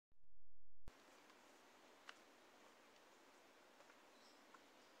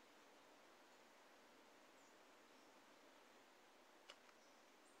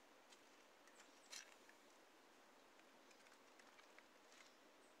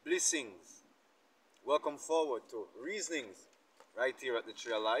blessings. Welcome forward to Reasonings right here at the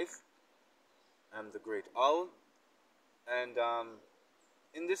Tree of Life. I'm the Great Owl, and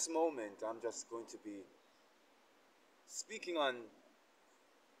in this moment, I'm just going to be speaking on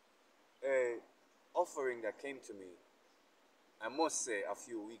a offering that came to me, I must say, a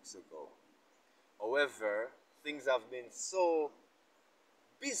few weeks ago. However, things have been so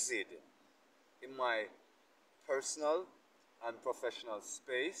busied in my personal and professional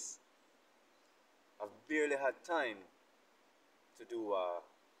space. I've barely had time to do a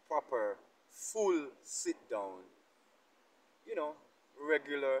proper full sit down,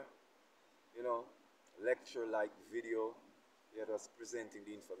 regular, lecture like video, just presenting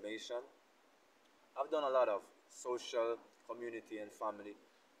the information. I've done a lot of social, community, and family,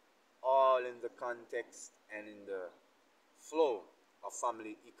 all in the context and in the flow of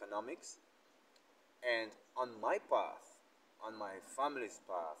family economics. And on my path, on my family's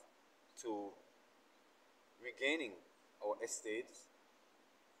path to regaining our estates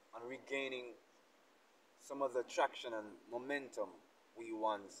and regaining some of the traction and momentum we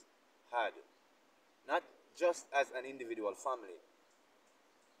once had, not just as an individual family,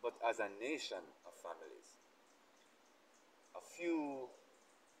 but as a nation of families. A few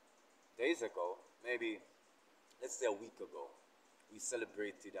days ago, maybe let's say a week ago, we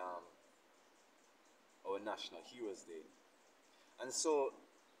celebrated our National Heroes Day. And so,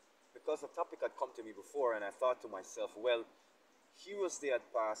 because the topic had come to me before, and I thought to myself, well, Heroes Day had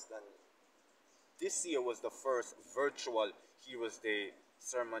passed, and this year was the first virtual Heroes Day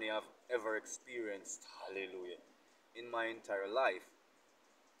ceremony I've ever experienced, hallelujah, in my entire life.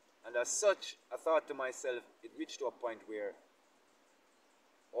 And as such, I thought to myself, it reached to a point where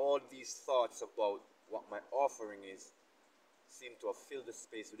all these thoughts about what my offering is seemed to have filled the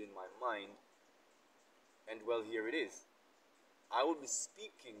space within my mind. And well, here it is. I will be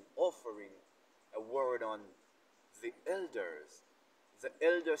speaking, offering a word on the elders, the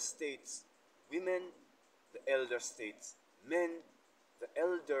elder states women, the elder states men, the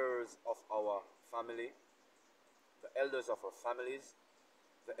elders of our family, the elders of our families,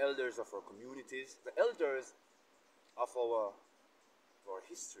 the elders of our communities, the elders of our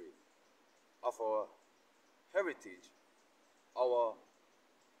history, of our heritage, our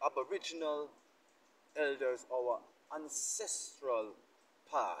aboriginal elders, our ancestral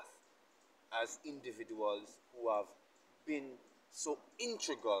path as individuals who have been so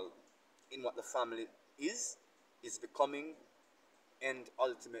integral in what the family is becoming, and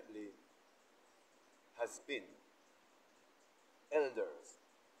ultimately has been. Elders.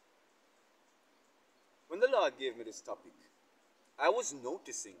 When the Lord gave me this topic, I was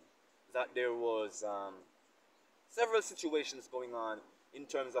noticing that there was several situations going on in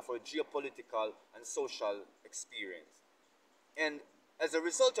terms of our geopolitical and social experience. And as a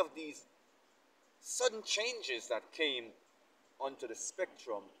result of these sudden changes that came onto the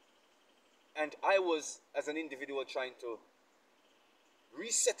spectrum, and I was, as an individual, trying to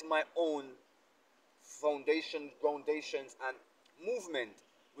reset my own foundations and movement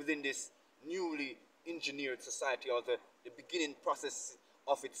within this newly engineered society, or the beginning process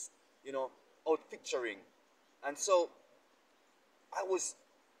of its, outpicturing. And so I was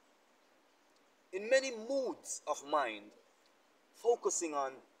in many moods of mind focusing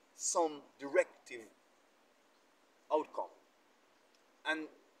on some directive outcome. And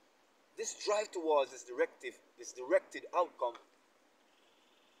this drive towards this directed outcome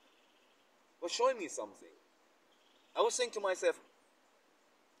was showing me something. I was saying to myself,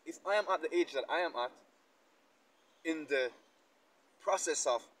 if I am at the age that I am at, in the process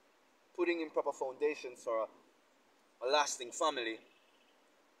of putting in proper foundations for a lasting family,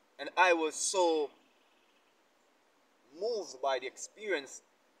 and I was so moved by the experience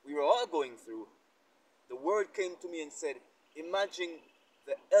we were all going through, the word came to me and said, imagine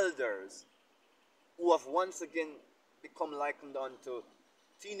the elders who have once again become likened unto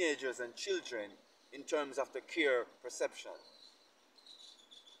teenagers and children in terms of the care perception.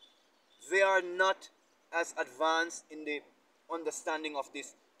 They are not as advanced in the understanding of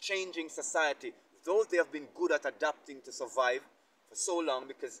this changing society, though they have been good at adapting to survive for so long,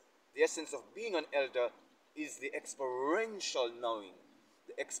 because the essence of being an elder is the experiential knowing,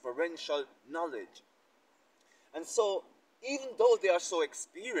 the experiential knowledge. And so, even though they are so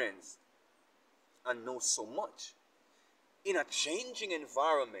experienced and know so much, in a changing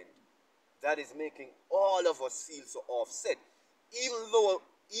environment that is making all of us feel so offset, even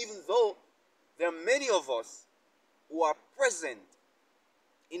though there are many of us who are present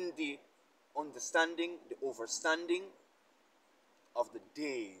in the understanding, the overstanding of the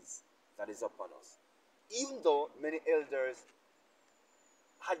days that is upon us. Even though many elders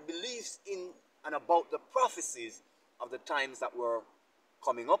had beliefs in and about the prophecies of the times that were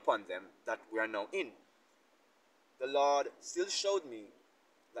coming upon them that we are now in. The Lord still showed me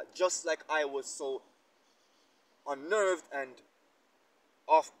that just like I was so unnerved and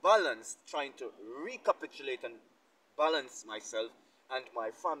off balance, trying to recapitulate and balance myself and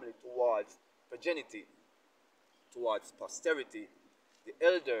my family towards progeny, towards posterity, the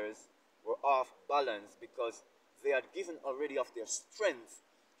elders were off balance because they had given already of their strength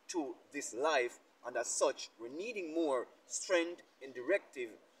to this life, and as such we're needing more strength and directive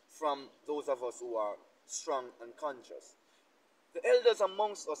from those of us who are strong and conscious. The elders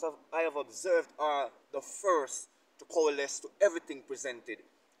amongst us, I have observed, are the first to coalesce to everything presented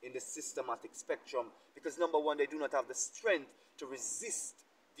in the systematic spectrum, because number one, they do not have the strength to resist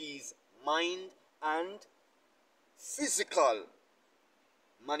these mind and physical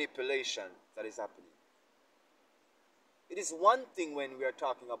manipulation that is happening. It is one thing when we are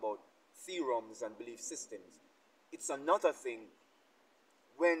talking about theorems and belief systems. It's another thing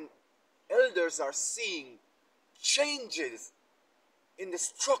when elders are seeing changes in the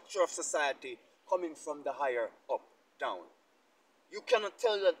structure of society coming from the higher up down. You cannot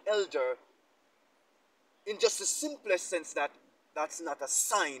tell an elder in just the simplest sense that that's not a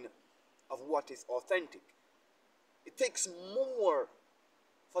sign of what is authentic. It takes more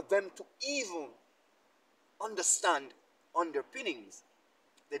for them to even understand underpinnings,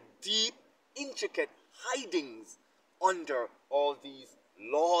 the deep, intricate hidings under all these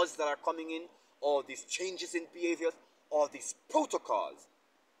laws that are coming in, all these changes in behaviors, all these protocols.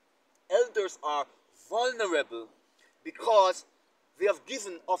 Elders are vulnerable because they have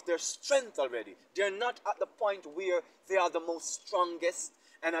given of their strength already. They're not at the point where they are the most strongest,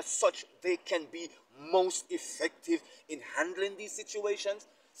 and as such they can be most effective in handling these situations.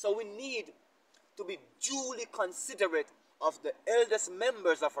 So we need to be duly considerate of the eldest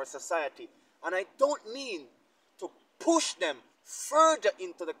members of our society. And I don't mean to push them further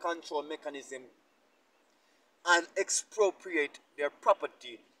into the control mechanism and expropriate their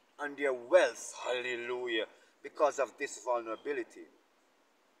property and their wealth, hallelujah, because of this vulnerability.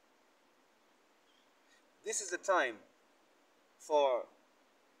 This is the time for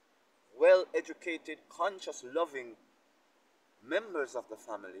well-educated, conscious, loving members of the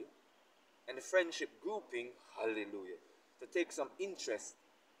family and the friendship grouping, hallelujah, to take some interest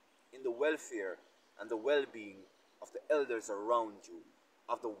in the welfare and the well-being of the elders around you,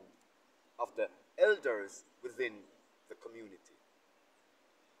 of the elders within the community.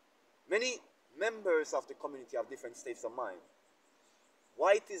 Many members of the community have different states of mind.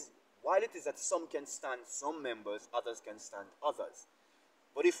 While it is that some can stand some members, others can stand others.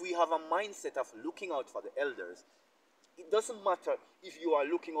 But if we have a mindset of looking out for the elders, it doesn't matter if you are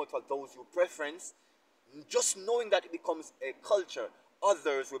looking out for those you preference, just knowing that it becomes a culture,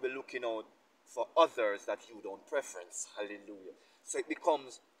 others will be looking out for others that you don't preference. Hallelujah. So it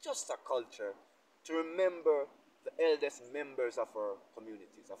becomes just a culture to remember the eldest members of our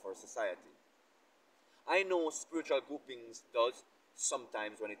communities, of our society. I know spiritual groupings does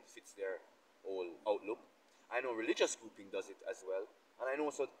sometimes when it fits their whole outlook. I know religious grouping does it as well. And I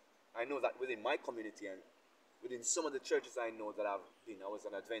know that within my community and within some of the churches I know that I've been, I was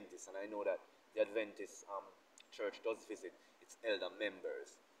an Adventist, and I know that the Adventist church does visit its elder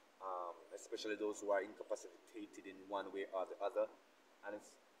members, especially those who are incapacitated in one way or the other. And it's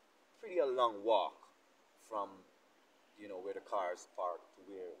pretty a long walk from, where the car is parked to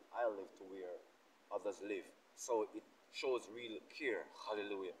where I live to where others live. So it shows real care,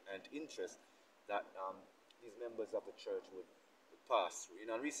 hallelujah, and interest that these members of the church would pass through.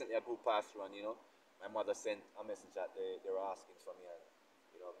 Recently a group passed through, and my mother sent a message that they were asking for me, and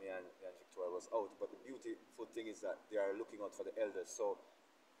me and Victoria was out. But the beautiful thing is that they are looking out for the elders. So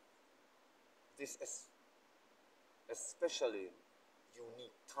this is especially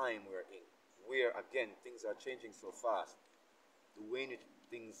unique time we're in, where again things are changing so fast. The way in which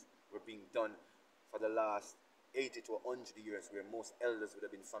things were being done for the last 80 to 100 years, where most elders would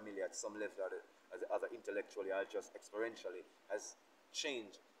have been familiar at some level as the other intellectually or just experientially, has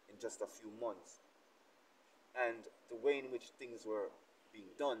changed in just a few months. And the way in which things were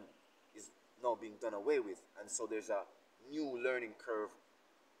being done is now being done away with. And so there's a new learning curve.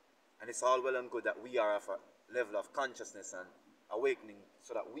 And it's all well and good that we are at a level of consciousness and awakening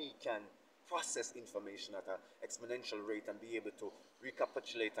so that we can process information at an exponential rate and be able to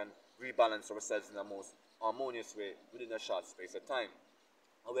recapitulate and rebalance ourselves in the most harmonious way within a short space of time.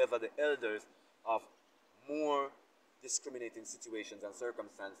 However, the elders have more discriminating situations and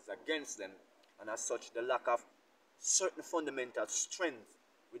circumstances against them, and as such the lack of certain fundamental strength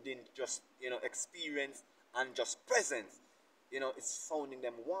within just experience and just presence It's founding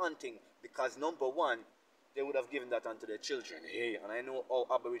them wanting, because number one, they would have given that unto their children. Hey, and I know how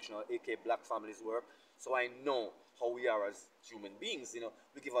Aboriginal, aka black families work, so I know how we are as human beings.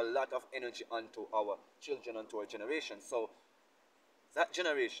 We give a lot of energy unto our children, unto our generation. So that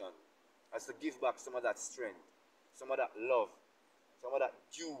generation has to give back some of that strength, some of that love, some of that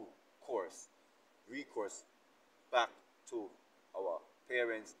due course, recourse back to our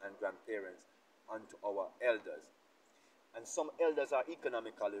parents and grandparents and to our elders. And some elders are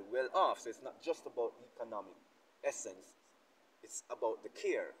economically well off, so it's not just about economic essence, it's about the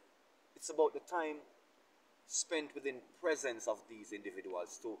care. It's about the time spent within presence of these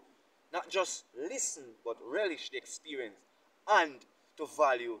individuals to not just listen but relish the experience, and to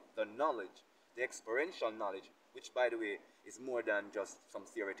value the knowledge, the experiential knowledge, which by the way is more than just some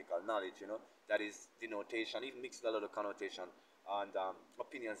theoretical knowledge. That is denotation, even mixed with a lot of connotation and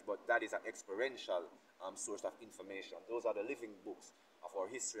opinions, but that is an experiential source of information. Those are the living books of our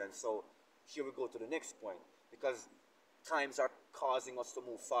history. And so here we go to the next point, because times are causing us to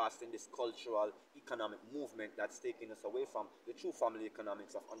move fast in this cultural economic movement that's taking us away from the true family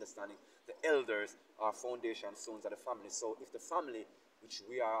economics of understanding the elders are foundation stones of the family. So if the family, which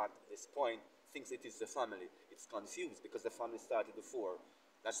we are at this point, thinks it is the family, it's confused, because the family started before.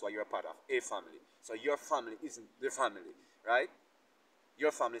 That's why you're a part of a family. So your family isn't the family, right?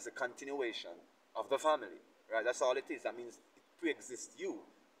 Your family is a continuation of the family, right? That's all it is. That means it pre-exists you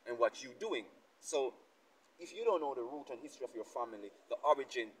and what you're doing. So if you don't know the root and history of your family, the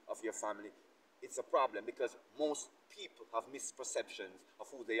origin of your family, it's a problem, because most people have misperceptions of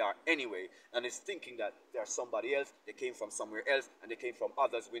who they are anyway, and it's thinking that they are somebody else, they came from somewhere else, and they came from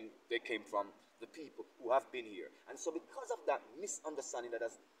others when they came from the people who have been here. And so because of that misunderstanding that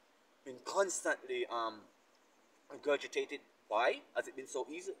has been constantly regurgitated, why has it been so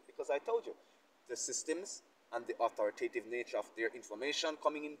easy? Because I told you, the systems and the authoritative nature of their information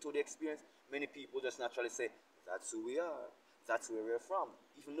coming into the experience, many people just naturally say, that's who we are, that's where we're from.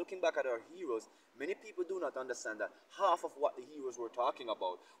 Even looking back at our heroes, many people do not understand that half of what the heroes were talking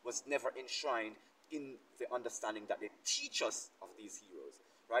about was never enshrined in the understanding that they teach us of these heroes,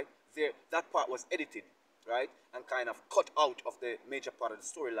 right? That part was edited, right, and kind of cut out of the major part of the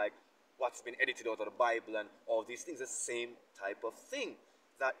story, like what's been edited out of the Bible and all these things, the same type of thing.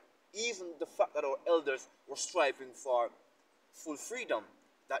 That even the fact that our elders were striving for full freedom,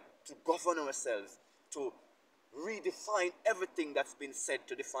 that to govern ourselves, to redefine everything that's been said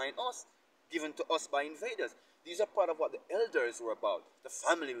to define us, given to us by invaders. These are part of what the elders were about, the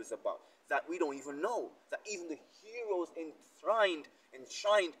family was about, that we don't even know, that even the heroes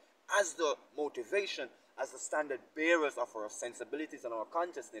enshrined as the motivation, as the standard bearers of our sensibilities and our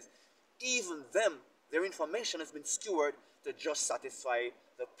consciousness, even them, their information has been skewered to just satisfy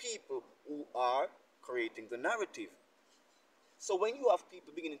the people who are creating the narrative. So when you have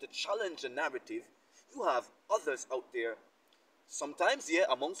people beginning to challenge the narrative, you have others out there, sometimes, yeah,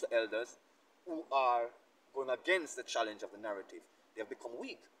 amongst the elders, who are going against the challenge of the narrative. They have become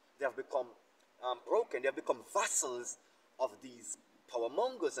weak. They have become broken. They have become vassals of these power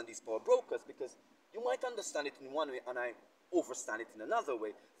mongers and these power brokers, because you might understand it in one way and I overstand it in another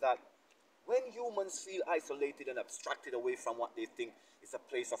way, that when humans feel isolated and abstracted away from what they think is a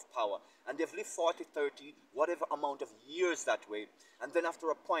place of power, and they've lived 40, 30, whatever amount of years that way, and then after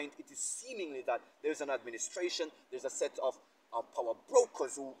a point it is seemingly that there's an administration, there's a set of power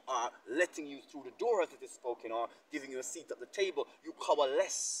brokers who are letting you through the door, as it is spoken, or giving you a seat at the table, you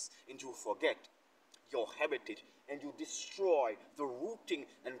coalesce and you forget your heritage, and you destroy the rooting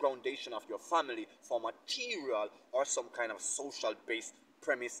and groundation of your family for material or some kind of social based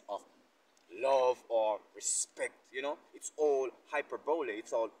premise of love or respect. It's all hyperbole,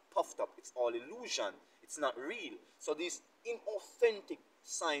 it's all puffed up, it's all illusion, it's not real. So these inauthentic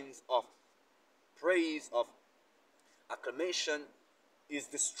signs of praise, of acclamation, is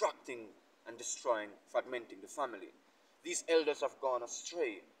distracting and destroying, fragmenting the family. These elders have gone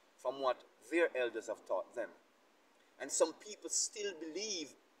astray from what their elders have taught them. And some people still believe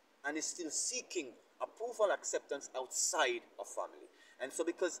and is still seeking approval, acceptance outside of family. And so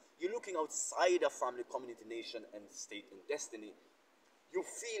because you're looking outside of family, community, nation, and state and destiny, you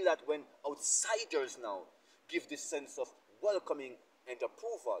feel that when outsiders now give this sense of welcoming and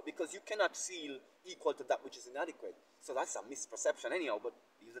approval, because you cannot feel equal to that which is inadequate. So that's a misperception anyhow, but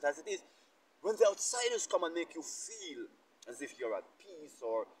leave it as it is. When the outsiders come and make you feel as if you're at peace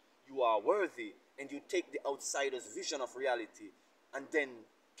or you are worthy, and you take the outsider's vision of reality and then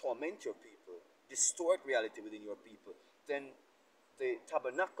torment your people, distort reality within your people, then the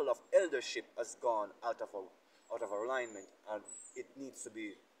tabernacle of eldership has gone out of alignment, and it needs to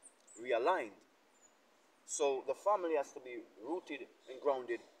be realigned. So the family has to be rooted and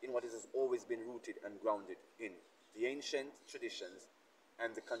grounded in what it has always been rooted and grounded in, the ancient traditions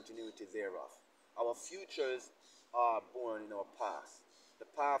and the continuity thereof. Our futures are born in our past. The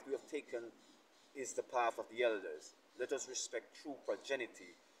path we have taken is the path of the elders. Let us respect true progeny,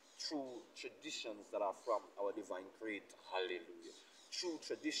 true traditions that are from our divine creator. Hallelujah. True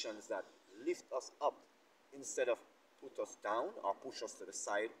traditions that lift us up instead of put us down or push us to the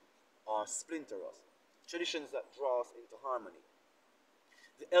side or splinter us. Traditions that draw us into harmony.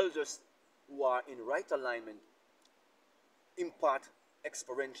 The elders who are in right alignment impart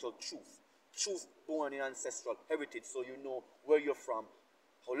experiential truth. Truth born in ancestral heritage, so you know where you're from,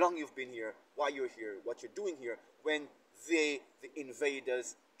 how long you've been here, why you're here, what you're doing here, when they, the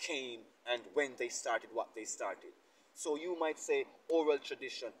invaders, came and when they started what they started. So you might say oral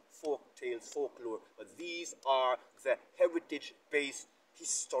tradition, folk tales, folklore, but these are the heritage-based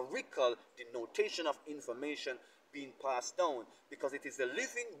historical denotation of information being passed down, because it is the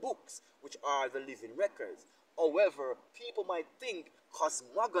living books which are the living records. However, people might think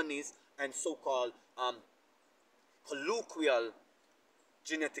cosmogonies and so-called colloquial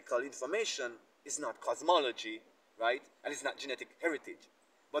genetical information is not cosmology, right? And it's not genetic heritage.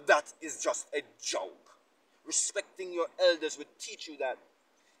 But that is just a joke. Respecting your elders will teach you that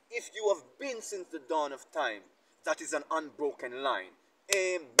if you have been since the dawn of time, that is an unbroken line.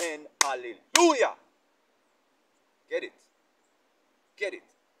 Amen. Hallelujah. Get it? Get it?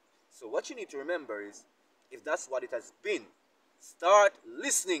 So what you need to remember is, if that's what it has been, start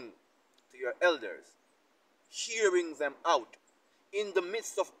listening to your elders, hearing them out. In the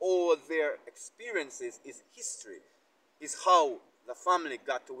midst of all their experiences is history, is how the family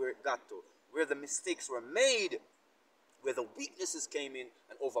got to where it got to, where the mistakes were made, where the weaknesses came in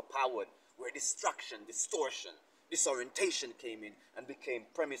and overpowered, where distraction, distortion, disorientation came in and became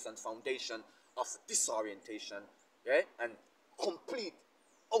premise and foundation of disorientation, yeah? And complete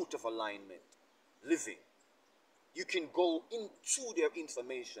out of alignment living. You can go into their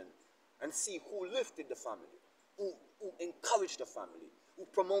information and see who lifted the family, who encouraged the family, who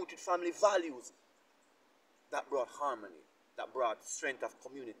promoted family values that brought harmony, that brought strength of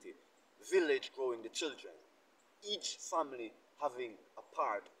community, village growing the children, each family having a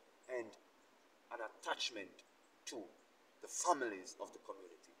part and an attachment to the families of the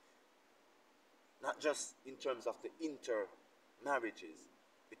community. Not just in terms of the intermarriages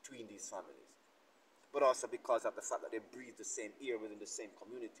between these families, but also because of the fact that they breathe the same air within the same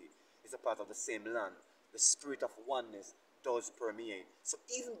community, is a part of the same land. The spirit of oneness does permeate. So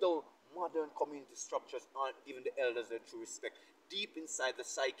even though modern community structures aren't giving the elders their true respect, deep inside the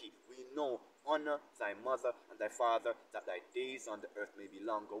psyche, we know, honor thy mother and thy father, that thy days on the earth may be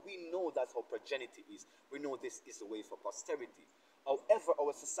longer. We know that's how progeny is. We know this is the way for posterity. However,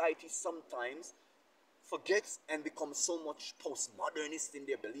 our society sometimes forgets and becomes so much postmodernist in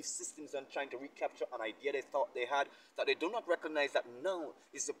their belief systems and trying to recapture an idea they thought they had, that they do not recognize that now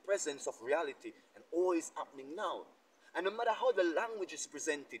is the presence of reality and all is happening now. And no matter how the language is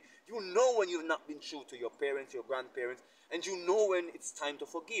presented, you know when you've not been true to your parents, your grandparents, and you know when it's time to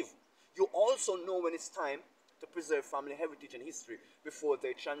forgive. You also know when it's time to preserve family heritage and history before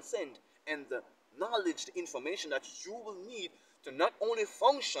they transcend. And the knowledge, the information that you will need to not only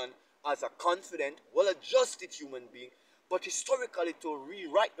function as a confident, well-adjusted human being, but historically to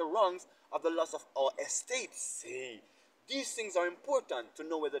rewrite the wrongs of the loss of our estates. See, these things are important to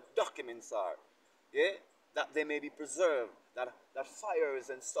know where the documents are, yeah, that they may be preserved, that fires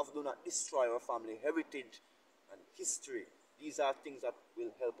and stuff do not destroy our family heritage and history. These are things that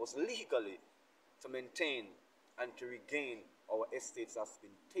will help us legally to maintain and to regain our estates that's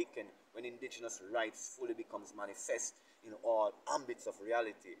been taken when indigenous rights fully becomes manifest in all ambits of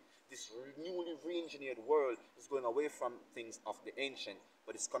reality. This newly re-engineered world is going away from things of the ancient,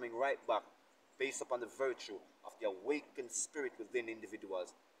 but it's coming right back based upon the virtue of the awakened spirit within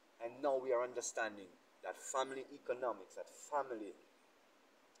individuals. And now we are understanding that family economics, that family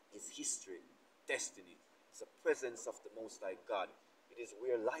is history, destiny. It's the presence of the Most High God. It is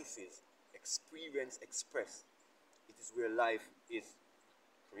where life is, experience, expressed. It is where life is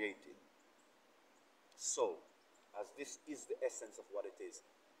created. So, as this is the essence of what it is,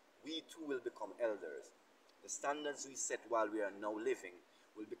 we too will become elders. The standards we set while we are now living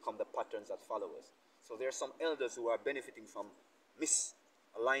will become the patterns that follow us. So there are some elders who are benefiting from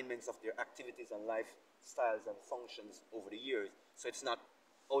misalignments of their activities and lifestyles and functions over the years. So it's not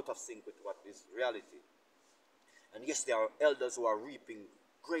out of sync with what is reality. And yes, there are elders who are reaping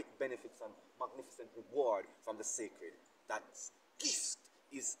great benefits and magnificent reward from the sacred. That gift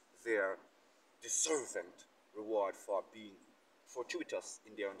is their deserving reward for being fortuitous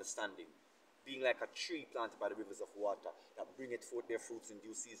in their understanding. being like a tree planted by the rivers of water that bringeth forth their fruits in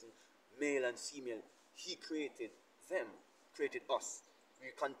due season, male and female. He created them, created us. We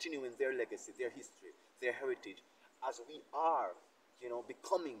continue in their legacy, their history, their heritage, as we are,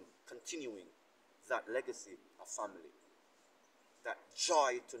 becoming, continuing that legacy of family, that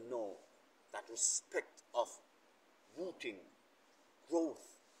joy to know, that respect of rooting, growth,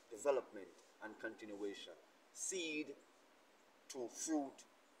 development, and continuation. Seed to fruit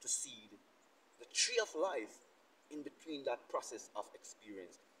to seed. The tree of life in between that process of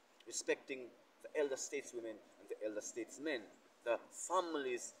experience. Respecting the elder stateswomen and the elder statesmen, the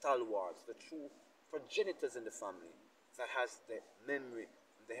family's stalwarts, the true progenitors in the family that has the memory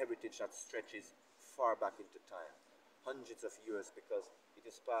and the heritage that stretches far back into time, hundreds of years, because it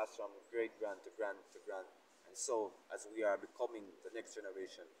is passed from great grand to grand to grand. And so, as we are becoming the next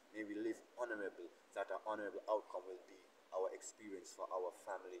generation, may we live honorable, that our honorable outcome will be our experience for our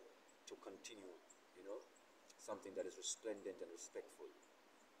family to continue, something that is resplendent and respectful.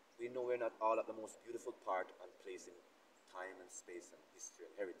 We know we're not all at the most beautiful part and place in time and space and history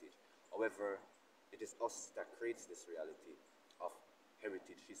and heritage. However, it is us that creates this reality of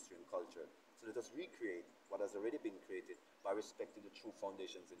heritage, history, and culture. So let us recreate what has already been created by respecting the true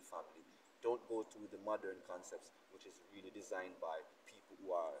foundations in family. Don't go to the modern concepts, which is really designed by people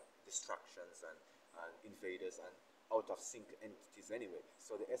who are distractions and invaders and out of sync entities anyway.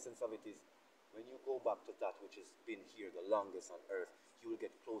 So the essence of it is, when you go back to that which has been here the longest on earth, you will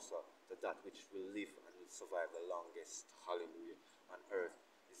get closer to that which will live and will survive the longest, hallelujah, on earth.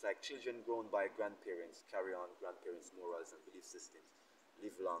 It's like children grown by grandparents carry on grandparents' morals and belief systems,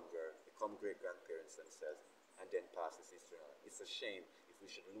 live longer, become great grandparents themselves, and then pass this history on. It's a shame if we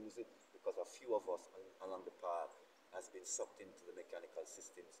should lose it, because a few of us along the path has been sucked into the mechanical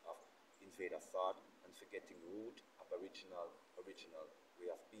systems of invader thought and forgetting root, aboriginal, original way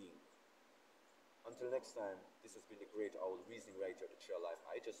of being. Until next time, this has been the great owl reasoning writer of the Tree of Life.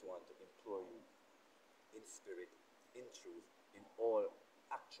 I just want to implore you, in spirit, in truth, in all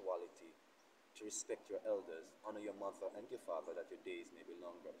actuality, to respect your elders, honor your mother and your father, that your days may be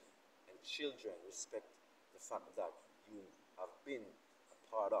longer. And children, respect the fact that you have been a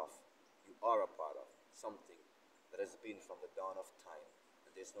part of, you are a part of something that has been from the dawn of time.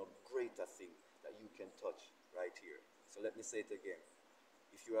 And there's no greater thing that you can touch right here. So let me say it again.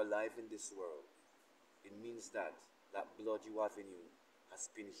 If you're alive in this world, it means that that blood you have in you has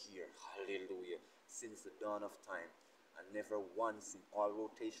been here, hallelujah, since the dawn of time. And never once in all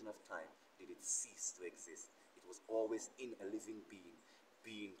rotation of time did it cease to exist. It was always in a living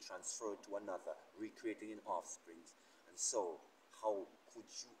being transferred to another, recreating in offsprings. And so, how could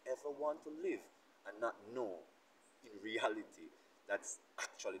you ever want to live and not know, in reality, that's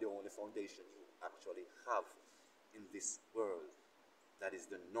actually the only foundation you actually have in this world? That is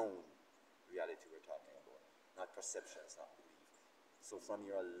the known reality we're talking about, not perceptions, not belief. So from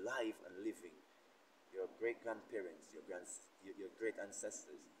your alive and living, your great-grandparents, your great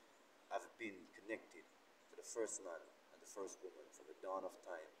ancestors have been connected to the first man and the first woman from the dawn of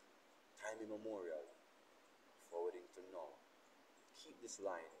time, time immemorial, forwarding to now. Keep this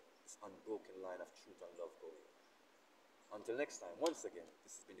line, this unbroken line of truth and love going. Until next time, once again,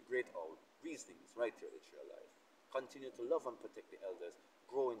 this has been the Great Owl, reasonings right here at the Tree of Life. Continue to love and protect the elders,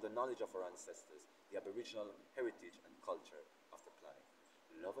 grow in the knowledge of our ancestors, the aboriginal heritage and culture of the planet.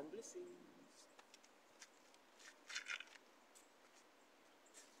 Love and blessings.